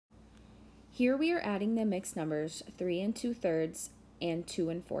Here we are adding the mixed numbers 3 2/3 and 2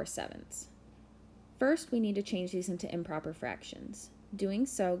 4/7. First, we need to change these into improper fractions. Doing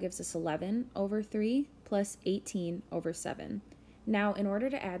so gives us 11/3 plus 18/7. Now, in order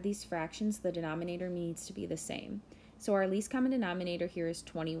to add these fractions, the denominator needs to be the same. So our least common denominator here is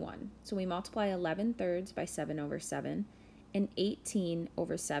 21. So we multiply 11/3 by 7/7 and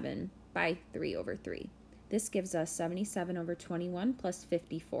 18/7 by 3/3. This gives us 77/21 plus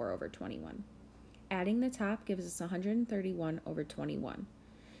 54/21. Adding the top gives us 131/21.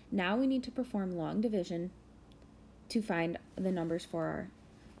 Now we need to perform long division to find the numbers for our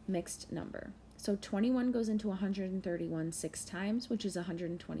mixed number. So 21 goes into 131 6 times, which is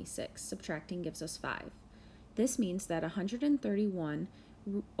 126. Subtracting gives us 5. This means that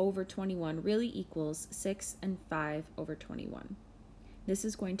 131/21 really equals 6 and 5/21. This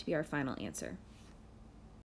is going to be our final answer.